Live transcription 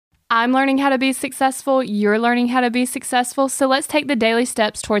I'm learning how to be successful. You're learning how to be successful. So let's take the daily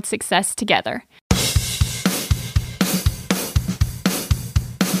steps towards success together.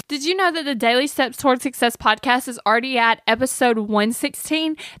 Did you know that the Daily Steps Towards Success podcast is already at episode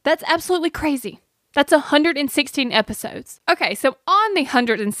 116? That's absolutely crazy. That's 116 episodes. Okay, so on the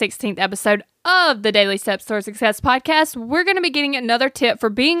 116th episode of the Daily Steps Towards Success podcast, we're going to be getting another tip for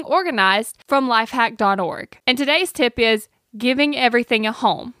being organized from lifehack.org. And today's tip is giving everything a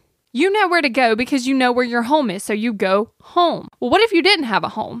home. You know where to go because you know where your home is, so you go home. Well, what if you didn't have a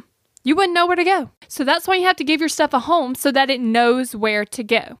home? You wouldn't know where to go. So that's why you have to give your stuff a home so that it knows where to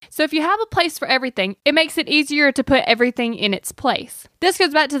go. So if you have a place for everything, it makes it easier to put everything in its place. This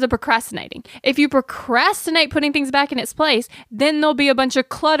goes back to the procrastinating. If you procrastinate putting things back in its place, then there'll be a bunch of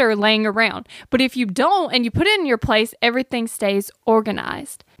clutter laying around. But if you don't and you put it in your place, everything stays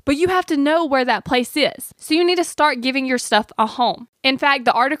organized. But you have to know where that place is. So you need to start giving your stuff a home. In fact,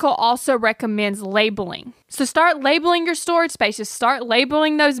 the article also recommends labeling. So start labeling your storage spaces, start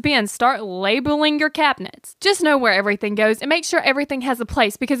labeling those bins, start labeling your cabinets. Just know where everything goes and make sure everything has a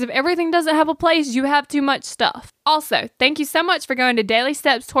place, because if everything doesn't have a place, you have too much stuff. Also, thank you so much for going to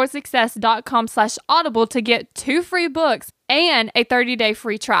dailystepstowardssuccess.com/audible to get 2 free books and a 30-day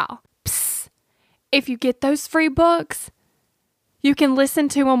free trial. Psst. If you get those free books, you can listen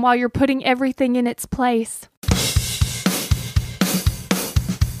to them while you're putting everything in its place.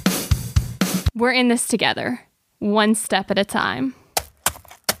 We're in this together, one step at a time.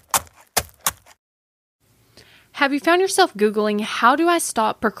 Have you found yourself Googling, how do I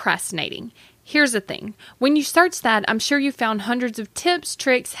stop procrastinating? Here's the thing. When you search that, I'm sure you found hundreds of tips,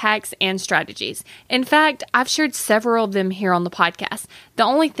 tricks, hacks, and strategies. In fact, I've shared several of them here on the podcast. The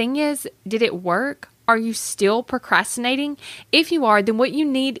only thing is, did it work? Are you still procrastinating? If you are, then what you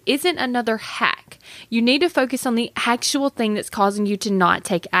need isn't another hack. You need to focus on the actual thing that's causing you to not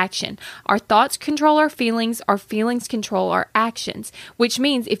take action. Our thoughts control our feelings control our actions, which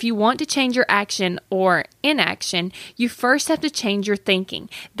means if you want to change your action or inaction, you first have to change your thinking.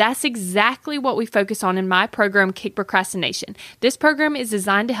 That's exactly what we focus on in my program, Kick Procrastination. This program is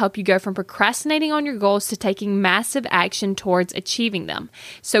designed to help you go from procrastinating on your goals to taking massive action towards achieving them.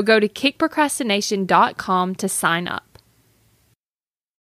 So go to kickprocrastination.com to sign up.